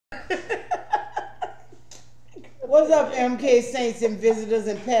What's up, MK Saints and visitors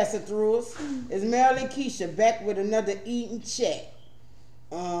and pass-throughs? It's Marilyn Keisha back with another Eating Chat.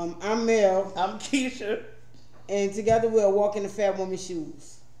 I'm Mel. I'm Keisha. And together we'll walk in the Fat Woman's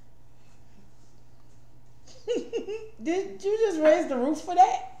shoes. Did you just raise the roof for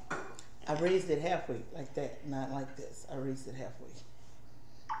that? I raised it halfway, like that, not like this. I raised it halfway.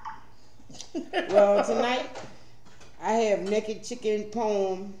 Well, tonight I have naked chicken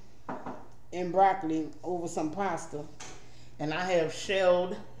parm and broccoli over some pasta. And I have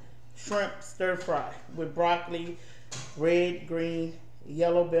shelled shrimp stir fry with broccoli, red, green,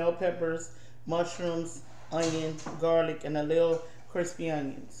 yellow bell peppers, mushrooms, onion, garlic, and a little crispy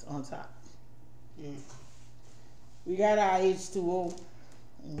onions on top. We got our H2O.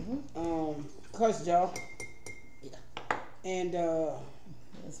 Cuss y'all. Yeah. And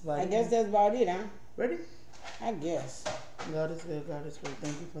I guess that's about it, huh? Ready? I guess. God is good, God is great.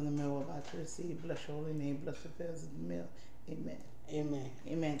 Thank you for the meal we're about to receive. Bless your holy name, bless the affairs of the meal. Amen. Amen.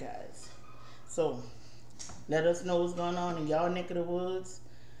 Amen, guys. So, let us know what's going on in y'all neck of the woods.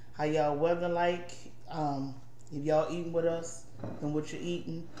 How y'all weather like. If y'all eating with us and what you're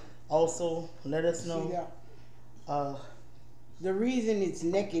eating. Also, let us know. The reason it's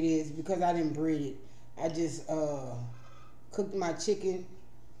naked is because I didn't bread it. I just cooked my chicken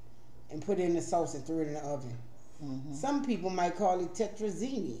and put it in the sauce and threw it in the oven. Some people might call it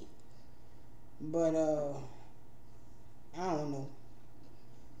tetrazzini, but I don't know.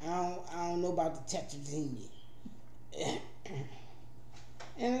 I don't know about the tetrazzini.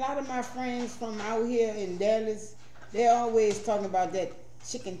 And a lot of my friends from out here in Dallas, they're always talking about that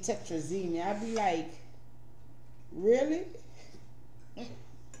chicken tetrazzini. I be like, really?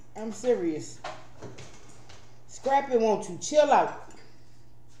 I'm serious. Scrappy, won't you chill out?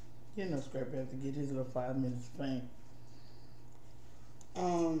 You know Scrappy have to get his little 5 minutes of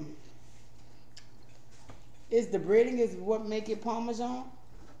fame. Is the breading is what make it Parmesan?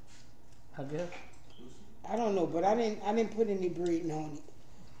 I guess. I don't know, but I didn't put any breading on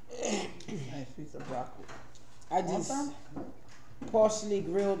it. Nice piece of broccoli. I just partially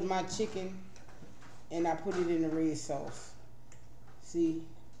grilled my chicken and I put it in the red sauce. See?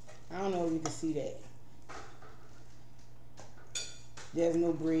 I don't know if you can see that. There's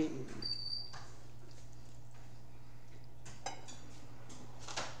no bread.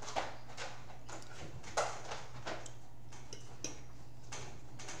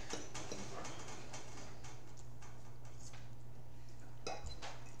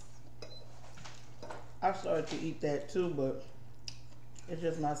 I started to eat that too, but it's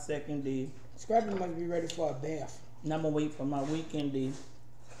just my second day. Scrappy must be ready for a bath. And I'm gonna wait for my weekend day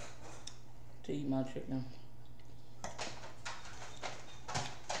to eat my chicken.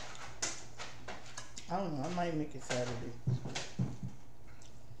 I don't know, I might make it Saturday.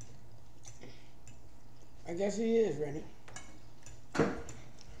 I guess he is ready.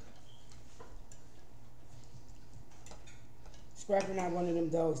 Scrappy not one of them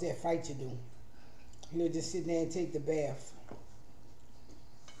dogs that fight you do. He'll just sit there and take the bath.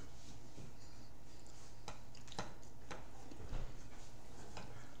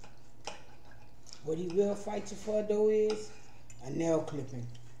 What he will fight you for though is a nail clipping.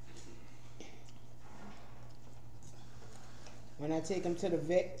 When I take him to the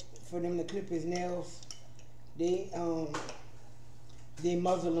vet for them to clip his nails, they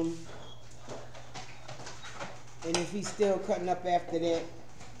muzzle him. And if he's still cutting up after that,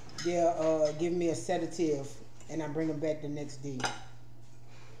 they'll give me a sedative and I bring him back the next day.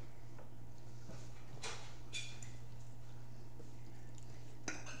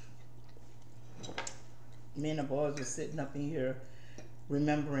 Me and the boys were sitting up in here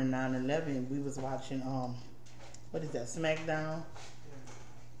remembering 9/11. We was watching what is that, SmackDown?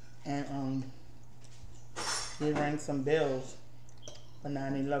 And they rang some bells for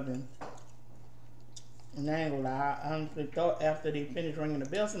 9/11. And I ain't gonna lie, I honestly thought after they finished ringing the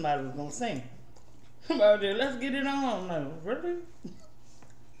bell somebody was gonna sing. About there, let's get it on. Like, really?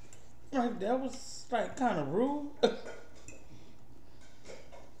 Like, that was like kind of rude. I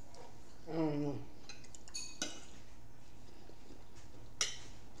don't know.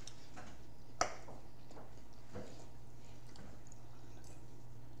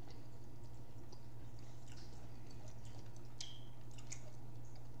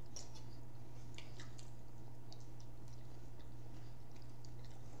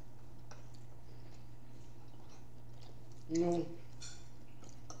 You know,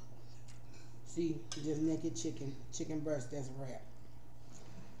 see, just naked chicken breast, that's a wrap.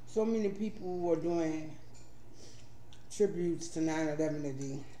 So many people were doing tributes to 9/11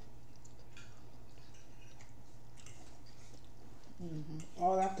 today.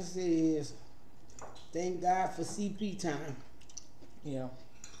 All I can say is Thank God for CP time. Yeah.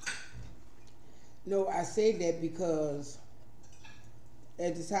 No, I say that because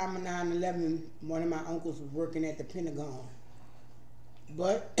at the time of 9/11, one of my uncles was working at the Pentagon.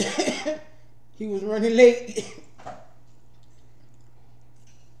 But he was running late.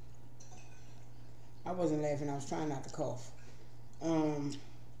 I wasn't laughing, I was trying not to cough.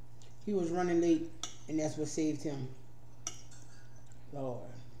 He was running late, and that's what saved him. Lord.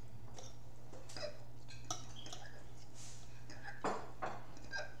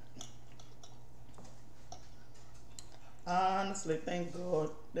 I honestly thank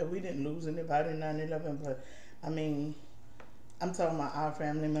God that we didn't lose anybody in 9/11, but I mean, I'm talking about our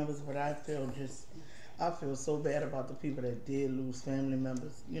family members, but I feel so bad about the people that did lose family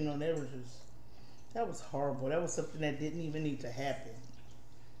members. You know, that was horrible. That was something that didn't even need to happen.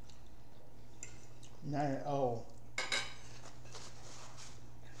 Not at all.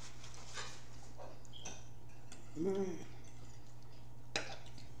 Mm.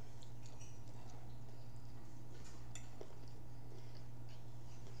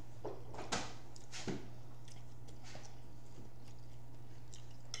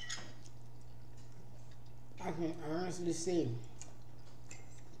 I can honestly say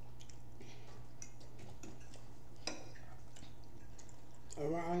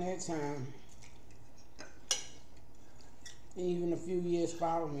around that time, and even a few years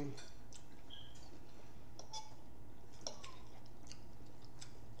following,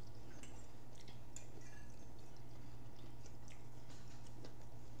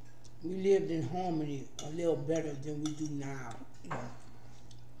 we lived in harmony a little better than we do now. Yeah.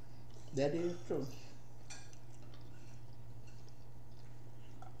 That is true.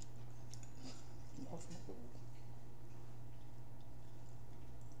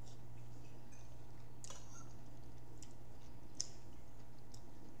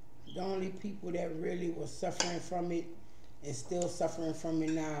 The only people that really were suffering from it and still suffering from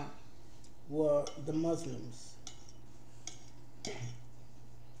it now were the Muslims. And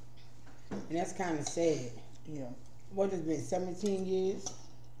that's kind of sad. Yeah. What has been 17 years?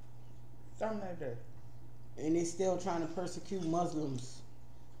 Something like that. And they're still trying to persecute Muslims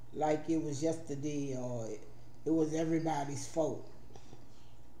like it was yesterday or it was everybody's fault.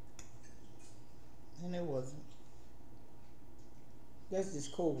 And it wasn't. That's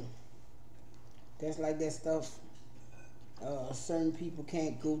just cool. That's like that stuff. Certain people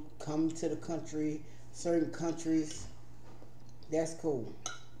can't come to the country. Certain countries. That's cool.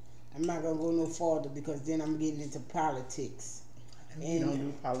 I'm not gonna go no farther because then I'm getting into politics. And we don't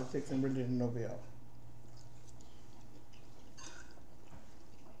do politics and religion over here.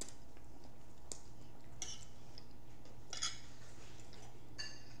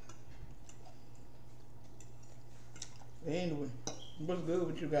 Anyway, what's good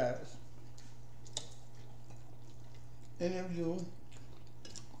with you guys? Any of you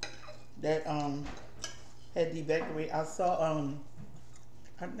that had to evacuate? I saw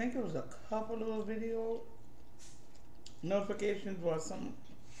I think it was a couple of video notifications where some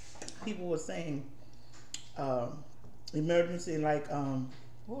people were saying emergency like oh,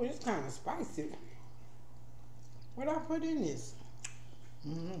 it's kind of spicy. What I put in this?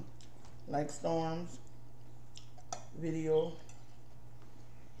 like storms video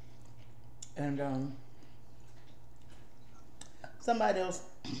and somebody else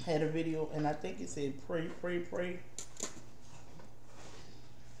had a video and I think it said pray, pray, pray.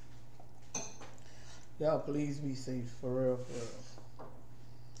 Y'all please be safe for real, for real.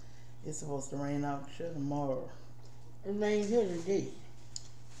 It's supposed to rain out shit tomorrow. It rained here today.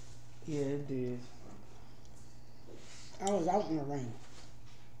 Yeah, it did. I was out in the rain.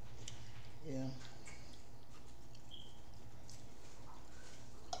 Yeah.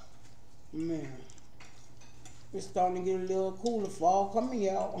 Man, it's starting to get a little cooler. Fall coming,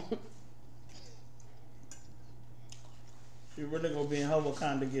 y'all. You're really gonna be in her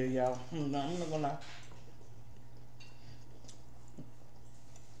Wakanda gear, y'all. I'm not gonna lie.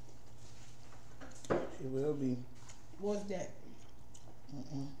 She will be. What's that?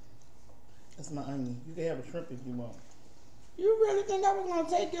 That's my onion. You can have a shrimp if you want. You really think I was gonna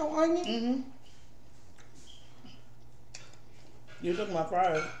take your onion? Mm-hmm. You took my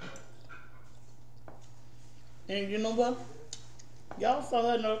fries. And you know what? Y'all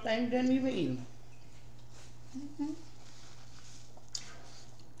saw her no thing, didn't even eat them.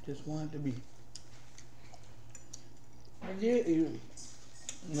 Just wanted to be. I did eat them.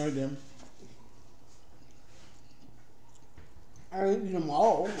 No, them. I didn't eat them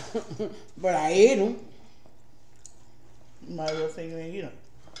all, but I ate them. You might as well say you ain't eat them.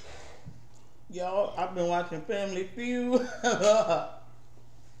 Y'all, I've been watching Family Feud. I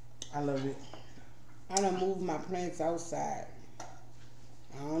love it. I done moved my plants outside.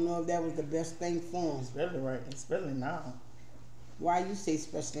 I don't know if that was the best thing for them. Especially now. Why you say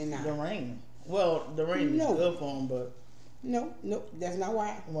especially now? The rain. Well, the rain is good for them, but... No, that's not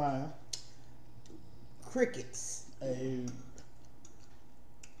why. Why? Crickets. Hey.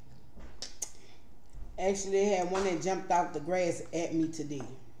 Actually, they had one that jumped out the grass at me today.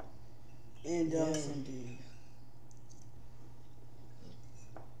 And yes, indeed.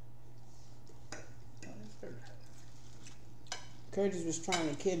 Curtis was trying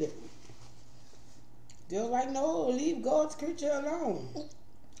to kill it. They were like, no, leave God's creature alone.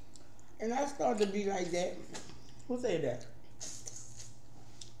 And I started to be like that. Who said that?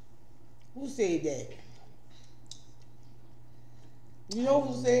 Who said that? You know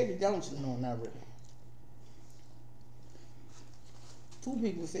who said it, don't you? No, not really. 2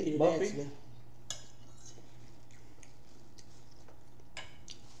 people said it, Buffy? actually.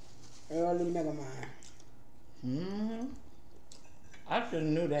 Early Megamind. Mm-hmm. I should have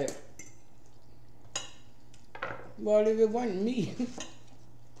knew that. Well, if it wasn't me,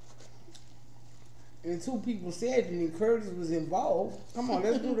 and 2 people said to me Curtis was involved, come on,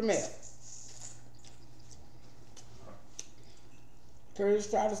 let's do the math. Curtis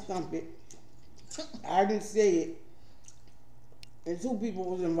tried to stump it. I didn't say it. And 2 people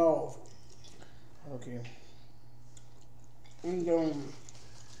was involved. Okay. And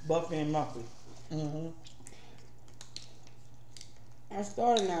Buffy and Muffy. Mm-hmm. I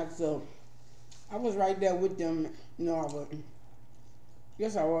started out, so I was right there with them. No, I wasn't.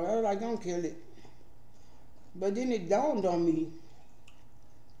 Yes, I was. I was like, don't kill it. But then it dawned on me,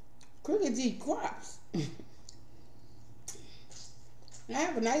 crickets eat crops. I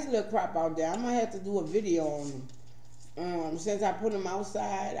have a nice little crop out there. I might have to do a video on them. Since I put them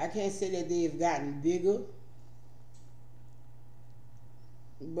outside, I can't say that they've gotten bigger,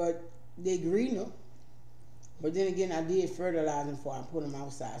 but they're greener. But then again, I did fertilize them before I put them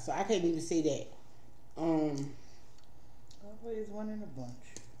outside, so I can't even say that. Always one in a bunch.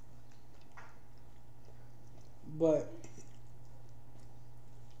 But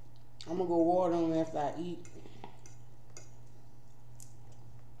I'm gonna go water them after I eat,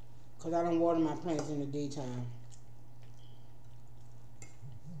 cause I don't water my plants in the daytime.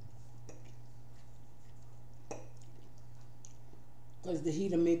 Cause the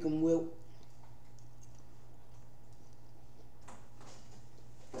heat will make them wilt.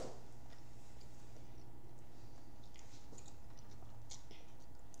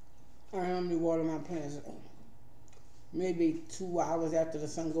 I normally water my plants maybe 2 hours after the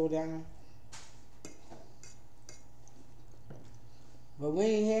sun go down. But we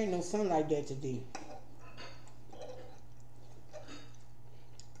ain't had no sun like that today.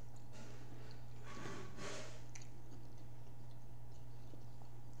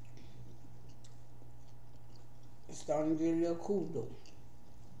 It's starting to get a little cool though.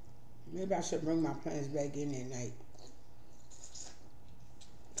 Maybe I should bring my plants back in at night.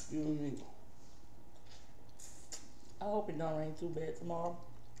 Excuse me. I hope it don't rain too bad tomorrow,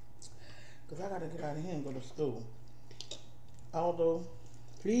 because I got to get out of here and go to school. Although,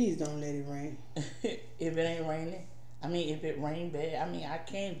 please don't let it rain. if it ain't raining, I mean, if it rain bad, I mean, I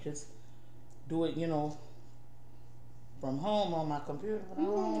can't just do it, from home on my computer. But I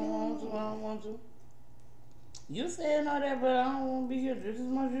don't want to. You saying all that, but I don't want to be here just as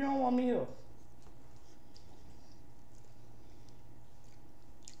much as you don't want me here.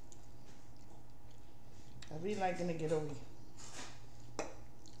 I be liking to get over here.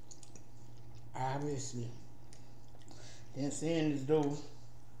 Obviously. Then seeing this dude,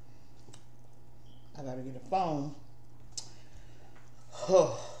 I gotta get a phone.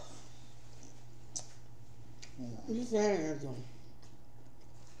 You saying that though?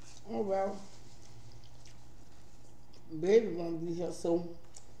 Oh well. Baby won't be here, so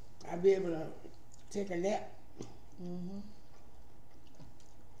I'll be able to take a nap. Mm-hmm.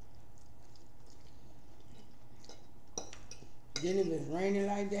 Then if it's raining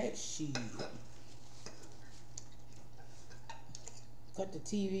like that, shit. Cut the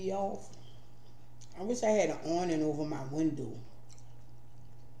TV off. I wish I had an awning over my window.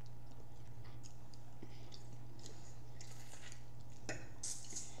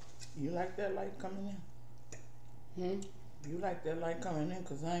 You like that light coming in? You like that light coming in?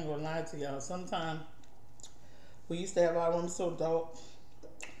 Because I ain't gonna lie to y'all. Sometimes we used to have our room so dark,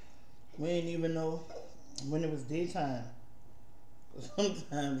 we didn't even know when it was daytime.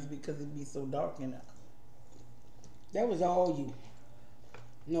 Sometimes because it be so dark in there. That was all you.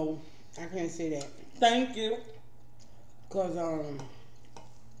 No, I can't say that. Thank you. Cause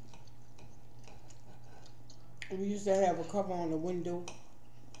we used to have a cover on the window,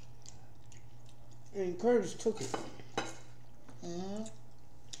 And Curtis took it. Mm-hmm.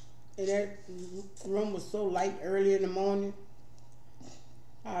 And that room was so light early in the morning.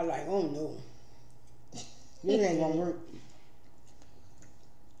 I was like, oh no. This ain't gonna work.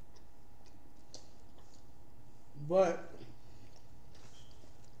 But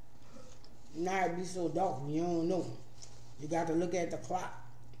now it be so dark, you don't know. You got to look at the clock.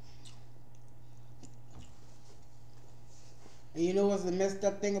 And you know what's the messed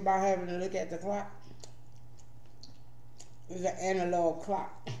up thing about having to look at the clock? It's an analog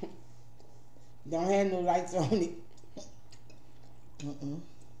clock. Don't have no lights on it.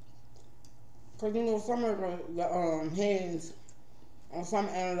 Because you know some of the hands on some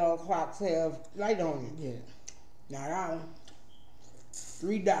analog clocks have light on it. Yeah. Now that one,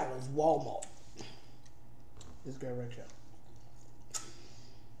 $3, Walmart. This girl right here.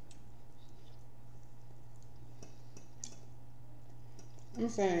 I'm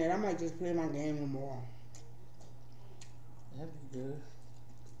saying that I might just play my game tomorrow. That'd be good.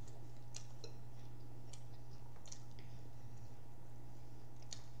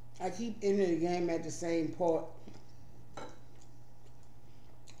 I keep ending the game at the same part.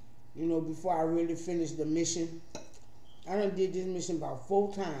 You know, before I really finish the mission. I done did this mission about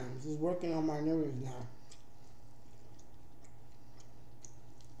 4 times. It's working on my nerves now.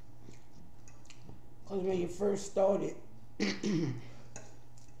 Because when you first started,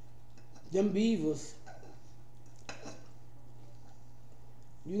 them beavers,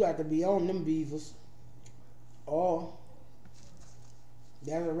 you got to be on them beavers, or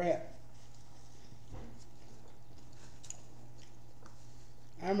that's a wrap.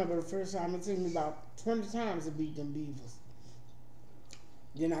 I remember the first time it took me about 20 times to beat them beavers.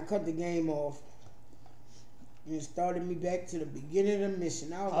 Then I cut the game off, and it started me back to the beginning of the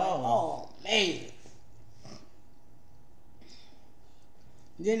mission. I was like, oh man.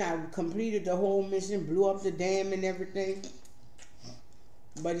 Then I completed the whole mission, blew up the dam and everything,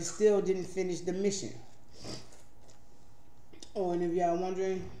 but it still didn't finish the mission. Oh, and if y'all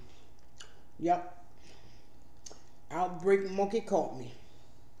wondering, yep, Outbreak Monkey caught me.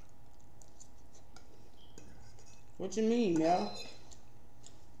 What you mean, Mel?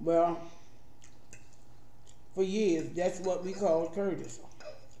 Well, for years, that's what we called Curtis,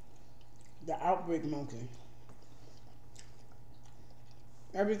 the Outbreak Monkey.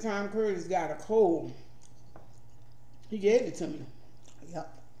 Every time Curtis got a cold, he gave it to me.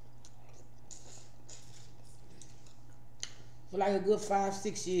 Yep. For like a good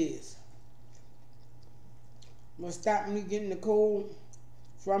 5-6 years. What stopped me getting the cold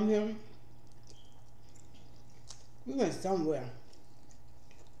from him? We went somewhere.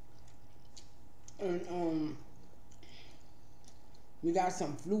 And we got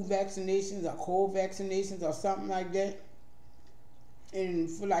some flu vaccinations or cold vaccinations or something like that. And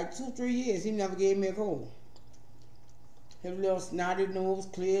for like 2-3 years, he never gave me a cold. His little snotty nose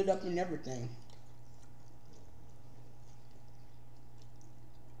cleared up and everything.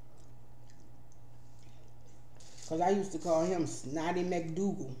 Because I used to call him Snotty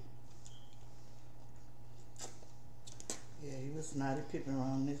McDougal. Yeah, he was snotty pipping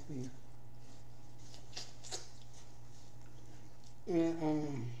around this beef.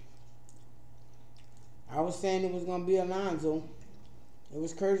 And I was saying it was going to be Alonzo. It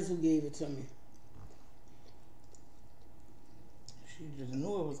was Curtis who gave it to me. She just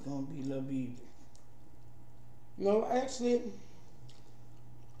knew it was going to be Lil Beaver. No, actually,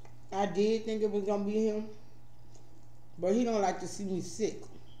 I did think it was going to be him. But he don't like to see me sick.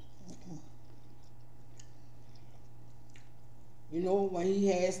 You know, when he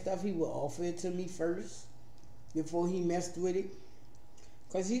had stuff, he would offer it to me first before he messed with it.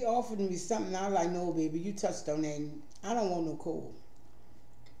 Because he offered me something, I was like, no, baby, you touched on that, and I don't want no cold.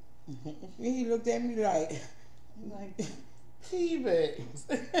 And he looked at me like T-Bags.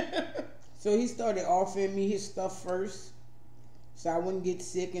 So he started offering me his stuff first, so I wouldn't get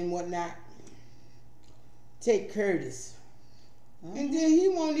sick and whatnot. Take Curtis. And then he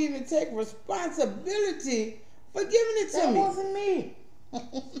won't even take responsibility for giving it to me. That wasn't me.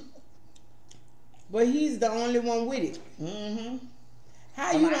 But he's the only one with it.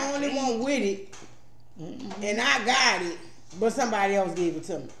 How you the only one with it, and I got it, but somebody else gave it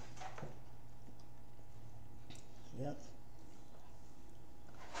to me? Yep.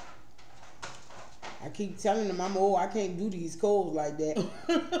 I keep telling him I'm old. I can't do these colds like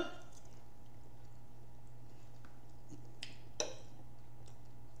that.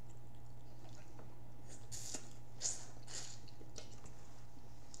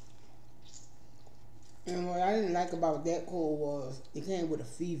 And what I didn't like about that cold was it came with a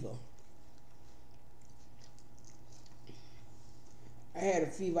fever. I had a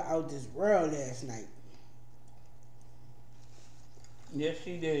fever out this world last night. Yes,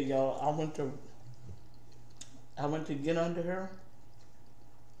 she did, y'all. I went to get under her,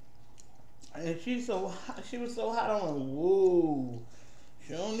 and she was so hot. I went, whoa.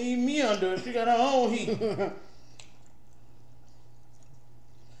 She don't need me under her. She got her own heat.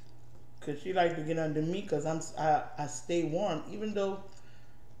 Cause she like to get under me, cause I stay warm, even though,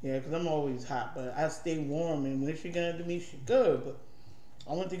 yeah, cause I'm always hot, but I stay warm, and when she get under me, she good. But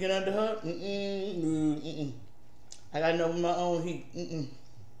I went to get under her. I got enough of my own heat.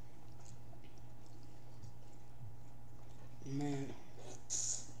 Man.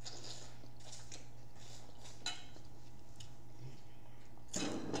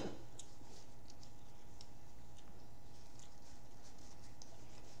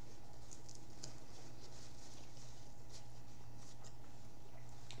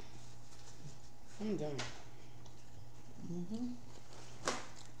 I'm done.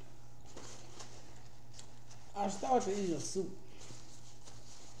 I started to eat a soup.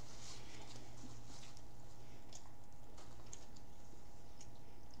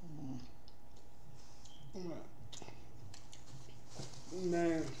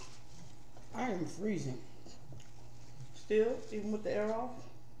 Man, I am freezing. Still, even with the air off?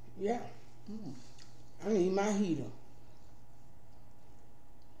 Yeah. I need my heater.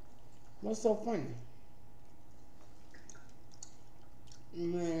 What's so funny?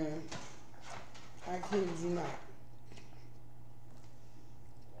 Man, I kid you not.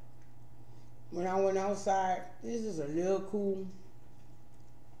 When I went outside, this is a little cool,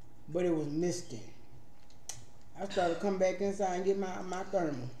 but it was misty. I started to come back inside and get my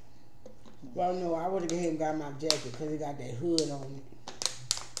thermal. Well, no, I would have ahead and got my jacket because it got that hood on it.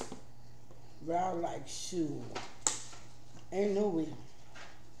 But I was like, shoot, ain't no way.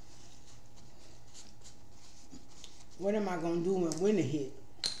 What am I gonna do when winter hit?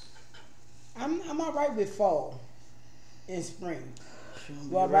 I'm all right with fall and spring.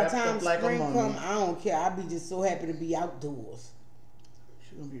 Well, by the time spring come, I don't care. I'll be just so happy to be outdoors.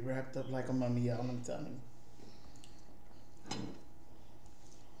 She's gonna be wrapped up like a mummy, y'all. I'm telling you.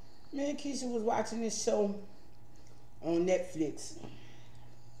 Me and Keisha was watching this show on Netflix.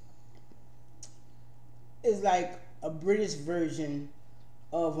 It's like a British version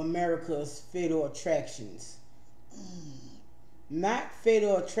of America's Fatal Attractions. Not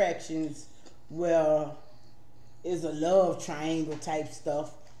Fatal Attractions where it's a love triangle type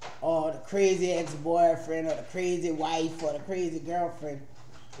stuff, or the crazy ex-boyfriend, or the crazy wife, or the crazy girlfriend.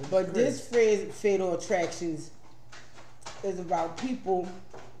 But this phrase, Fatal Attractions, is about people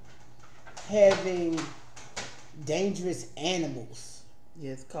having dangerous animals.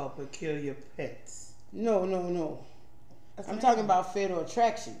 Yeah, it's called Peculiar Pets. No. I'm talking about Fatal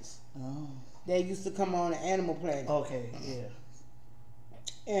Attractions. Oh. They used to come on Animal Planet. Okay, yeah.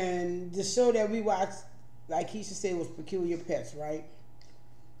 And the show that we watched, like Keisha said, was Peculiar Pets, right?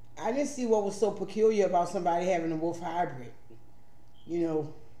 I didn't see what was so peculiar about somebody having a wolf hybrid. You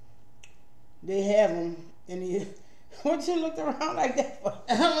know, they have them, and what you looked around like that for?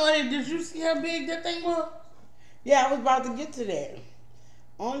 Did you see how big that thing was? Yeah, I was about to get to that.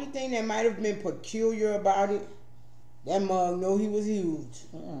 Only thing that might have been peculiar about it, that mug, no, he was huge.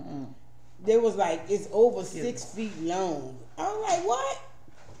 They was like, it's over 6 feet long. I was like, what?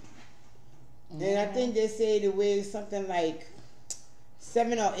 And I think they said it weighs something like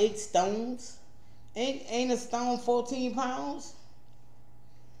 7 or 8 stones. Ain't a stone 14 pounds?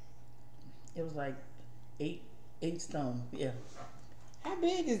 It was like 8 stone, yeah. How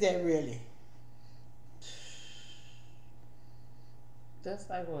big is that really? That's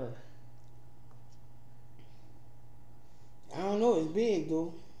like what? I don't know. It's big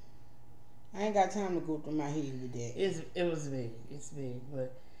though. I ain't got time to go through my head with that. It was big. It's big,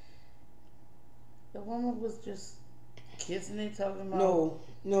 but the woman was just kissing it, talking about.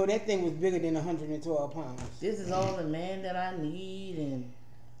 No, that thing was bigger than 112 pounds. This is all the man that I need, and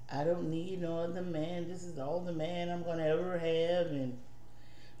I don't need no other man. This is all the man I'm gonna ever have, and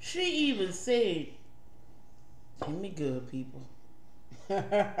she even said, "Give me good people."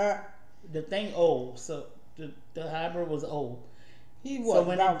 The thing old, so the hybrid was old. He was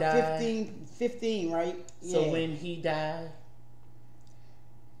so about 15, right? So when he died,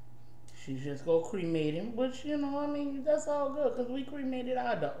 she just go cremate him. Which, you know, I mean, that's all good because we cremated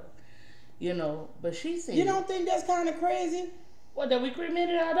our dog. You know, but she said... You don't think that's kind of crazy? What, that we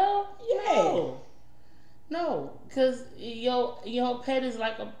cremated our dog? Yeah. No, because your pet is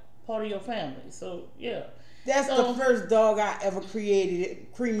like a part of your family. So, yeah. That's the first dog I ever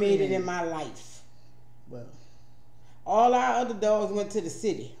cremated in my life. Well... All our other dogs went to the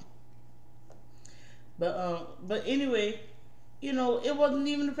city. But anyway, you know, it wasn't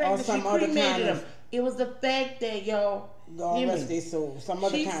even the fact Or that some she other cremated kind him. of- It was the fact that, y'all, God rest their soul. Some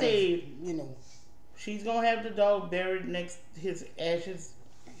other she kind said, of, you know. she's gonna have the dog buried next his ashes,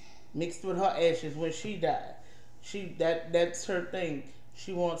 mixed with her ashes when she died. That's her thing.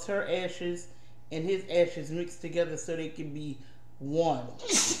 She wants her ashes and his ashes mixed together so they can be one.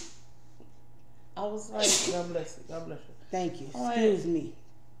 I was like, God bless you, God bless you. Thank you. I'm like, Excuse me.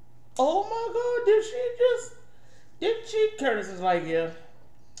 oh my God, did she? Curtis is like, yeah.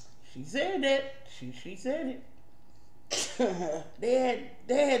 She said that. She said it. They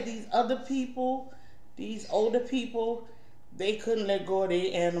had these other people, these older people. They couldn't let go of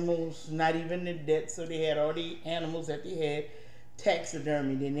their animals, not even the debt. So they had all the animals that they had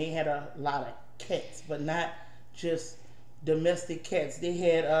taxidermy. Then they had a lot of cats, but not just domestic cats. They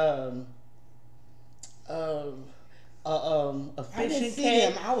had a fishing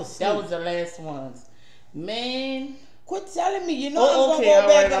cat. I was That asleep. was the last ones. Man. Quit telling me. You know Oh, I'm okay, gonna go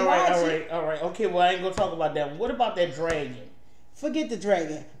back and watch it. all right. Okay, well I ain't gonna talk about that. What about that dragon? Forget the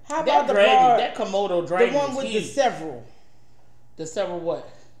dragon. How That about the dragon, bar, that Komodo dragon, the one is with the huge. several? The several what?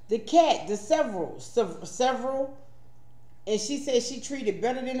 The cat, the several. And she said she treated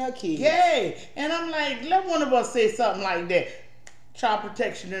better than her kids. Yay! And I'm like, let one of us say something like that. Child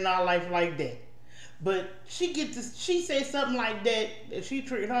protection in our life like that. But she said something like that she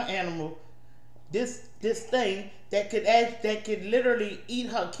treated her animal, this thing that could literally eat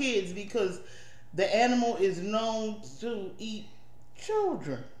her kids because the animal is known to eat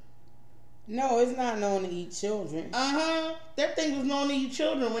children. No, it's not known to eat children. That thing was known to eat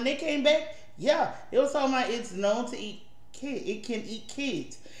children. When they came back, yeah, it was talking about it's known to eat kids. It can eat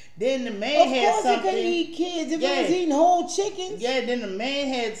kids. Then the man had something. Of course it could eat kids if it was eating whole chickens. Yeah, then the man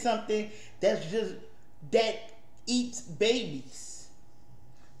had something that eats babies.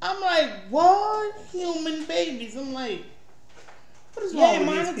 I'm like, what? Human babies. I'm like, what is wrong with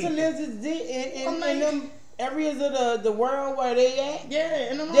monitor these people? lizards in them areas of the world where they at.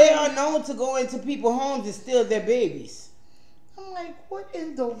 Yeah, and they are known to go into people's homes and steal their babies. I'm like, what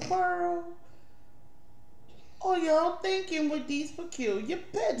in the world are y'all thinking with these peculiar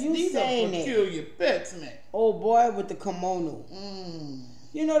pets? These are peculiar pets, man. Oh boy, with the kimono.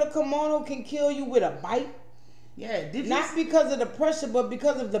 You know the kimono can kill you with a bite. Yeah, not because of the pressure, but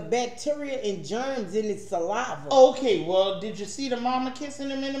because of the bacteria and germs in its saliva. Okay, well, did you see the mama kissing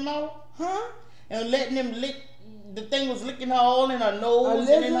him in the mouth? Huh? And letting him lick. The thing was licking her all in her nose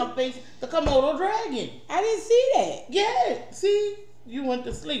and in her face. The Komodo dragon. I didn't see that. Yeah, see, you went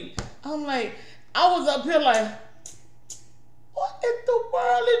to sleep. I'm like, I was up here like, what in the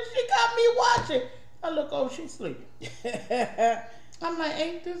world? And she got me watching. I look, oh, she's sleeping. I'm like,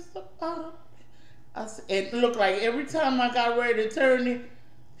 ain't this about? It looked like every time I got ready to turn it,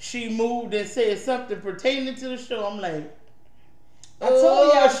 she moved and said something pertaining to the show. I'm like, I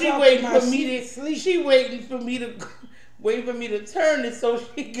told y'all she waiting for me to sleep. She waiting for me to turn it so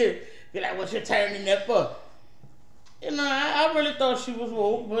she could be like, what you turning that for? You know, I really thought she was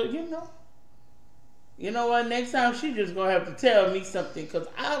woke, but you know what? Next time she just gonna have to tell me something, cause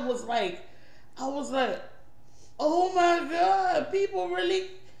I was like, oh my God, people really.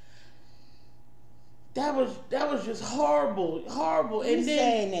 That was just horrible. And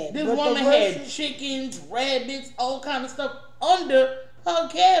then this woman had chickens, rabbits, all kind of stuff under her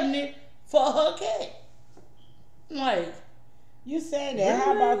cabinet for her cat. Like, you saying that? Really?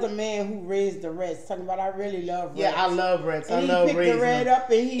 How about the man who raised the rats? Talking about I really love rats. Yeah, I love rats. And I love raising them. He picked the rat up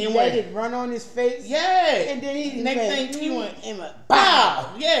and he let it run on his face. Yeah. And then next thing he went and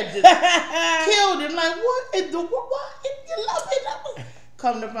bow. Yeah, just killed him. Like, what in the what? You love it?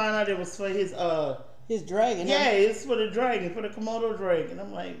 Come to find out it was for his dragon. Yeah, it's for the dragon, for the Komodo dragon.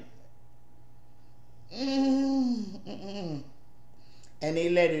 I'm like, and they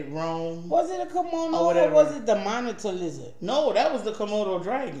let it roam. Was it a Komodo or was it the monitor lizard? No, that was the Komodo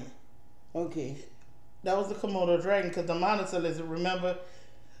dragon. Okay. That was the Komodo dragon because the monitor lizard, remember,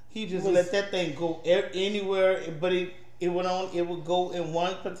 he just let that thing go anywhere, but it would go in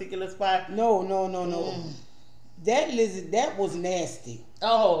one particular spot. No. That lizard, that was nasty.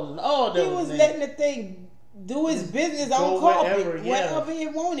 Oh, he was letting the thing do its business on carpet, wherever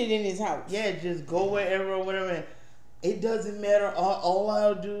it wanted in his house. Yeah, just go wherever or whatever. It doesn't matter. All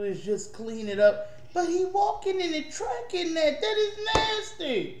I'll do is just clean it up. But he walking in it, tracking that. That is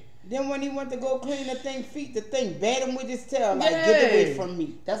nasty. Then when he went to go clean the thing, the thing bat him with his tail, like, get away from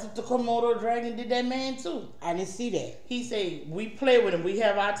me. That's what the Komodo dragon did that man too. I didn't see that. He said, we play with him. We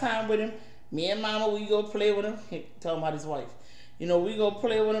have our time with him. Me and Mama, we go play with him. Tell him about his wife. You know, we go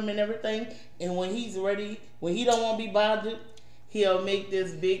play with him and everything. And when he's ready, when he don't want to be bothered, he'll have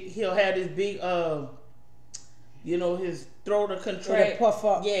this big, you know, his throat will contract. It'll puff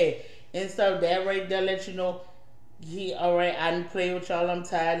up. Yeah. And so that right there let you know, all right, I didn't play with y'all, I'm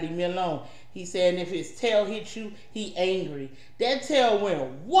tired, leave me alone. He said if his tail hit you, he angry. That tail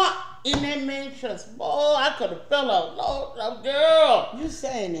went what in that man's chest. Boy, I could have fell out. Lord, girl. You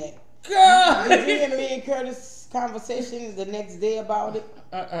saying that. Girl. Did you hear me and Curtis conversation the next day about it?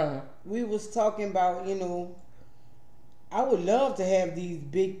 We was talking about, you know, I would love to have these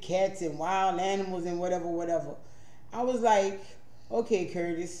big cats and wild animals and whatever. I was like, okay,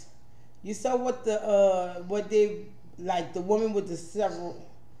 Curtis, you saw what they, like the woman with the several,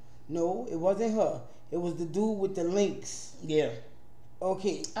 no, it wasn't her. It was the dude with the lynx. Yeah.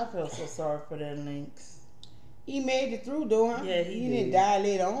 Okay. I feel so sorry for that lynx. He made it through though, huh? Yeah, he did. Didn't die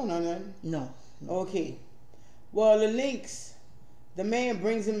later on or nothing. No. Okay. Well, the lynx, the man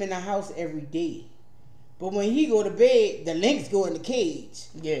brings him in the house every day. But when he go to bed, the lynx go in the cage.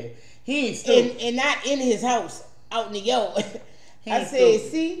 Yeah. He ain't stupid. And not in his house, out in the yard. I said,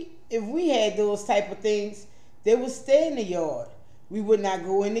 see, if we had those type of things, they would stay in the yard. We would not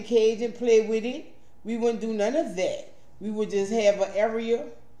go in the cage and play with it. We wouldn't do none of that. We would just have an area.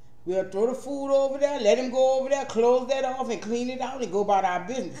 We'll throw the food over there, let him go over there, close that off and clean it out and go about our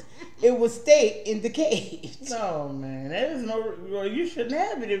business. It would stay in the cage. No, man. That is no, well, you shouldn't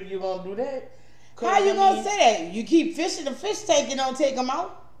have it if you're going to do that. How you gonna say that? You keep fishing the fish tank and don't take them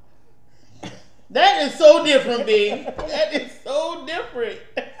out? That is so different, babe. That is so different.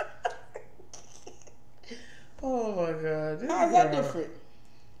 Oh my God. How's that different?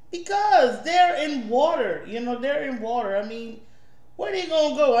 Because they're in water. You know, they're in water. I mean, where they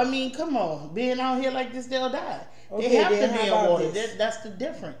gonna go? I mean, come on. Being out here like this, they'll die. Okay, they have to be in water. That's the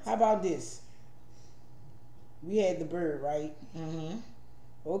difference. How about this? We had the bird, right? Mm-hmm.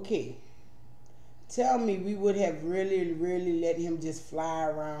 Okay. Tell me we would have really let him just fly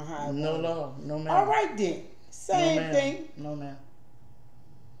around high. No, ma'am. All right then. Same thing. No, ma'am.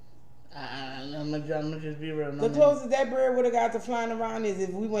 I'm gonna just be real. The closest that bird would have got to flying around is if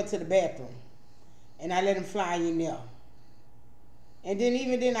we went to the bathroom and I let him fly in there. And then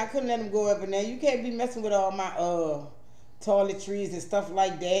even then I couldn't let him go up in there. You can't be messing with all my toiletries and stuff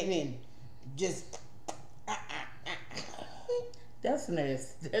like that and just That's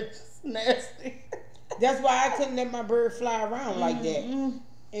nasty. That's nasty. That's why I couldn't let my bird fly around like that.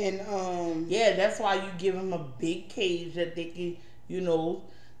 And yeah, that's why you give them a big cage that they can, you know,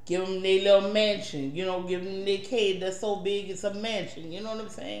 give them their little mansion. You know, give them their cage that's so big it's a mansion. You know what I'm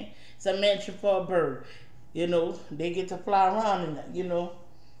saying? It's a mansion for a bird. You know, they get to fly around in that. You know,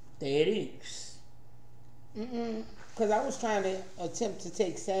 there it is. Because I was trying to attempt to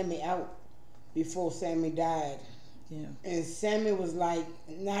take Sammy out before Sammy died. Yeah. And Sammy was like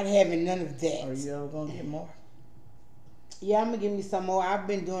not having none of that. Are you ever gonna get more? Yeah, I'm gonna give me some more. I've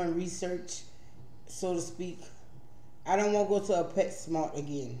been doing research, so to speak. I don't want to go to a PetSmart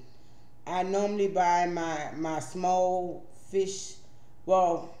again. I normally buy my small fish,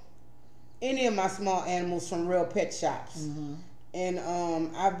 well, any of my small animals from real pet shops. And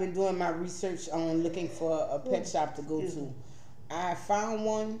I've been doing my research on looking for a pet shop to go to. I found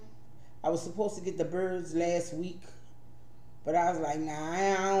one. I was supposed to get the birds last week, but I was like, nah,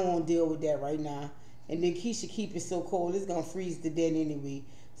 I don't want to deal with that right now. And then Keisha keep it so cold, it's going to freeze to death anyway.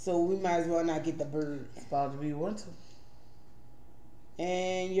 So we might as well not get the birds. It's about to be winter.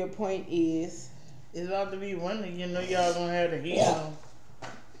 And your point is? It's about to be winter. You know y'all going to have the heat on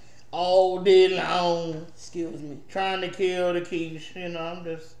all day long. Excuse me. Trying to kill the quiche. You know, I'm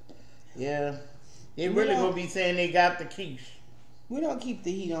just, yeah. They really going to be saying they got the quiche. We don't keep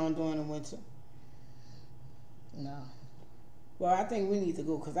the heat on during the winter. No. Well, I think we need to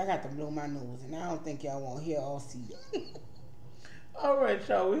go because I got to blow my nose, and I don't think y'all want to hear or see that. All right,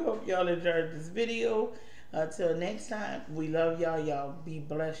 y'all. We hope y'all enjoyed this video. Until next time, we love y'all. Y'all be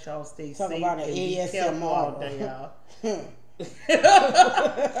blessed. Y'all stay Talk safe. About an ASMR all day, y'all.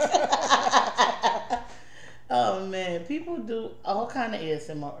 Oh man, people do all kind of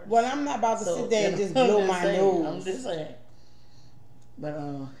ASMR. Well, I'm not about to sit there and just blow my nose. I'm just saying. But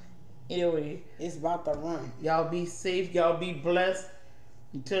anyway, it's about to run. Y'all be safe. Y'all be blessed.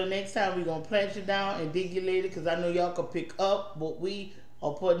 Until next time, we're going to plant you down and dig you later because I know y'all can pick up what we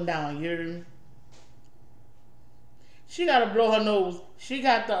are putting down. You hear me? She got to blow her nose. She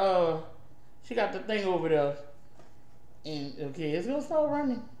got the thing over there. And okay, it's going to start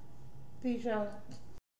running. Peace, y'all.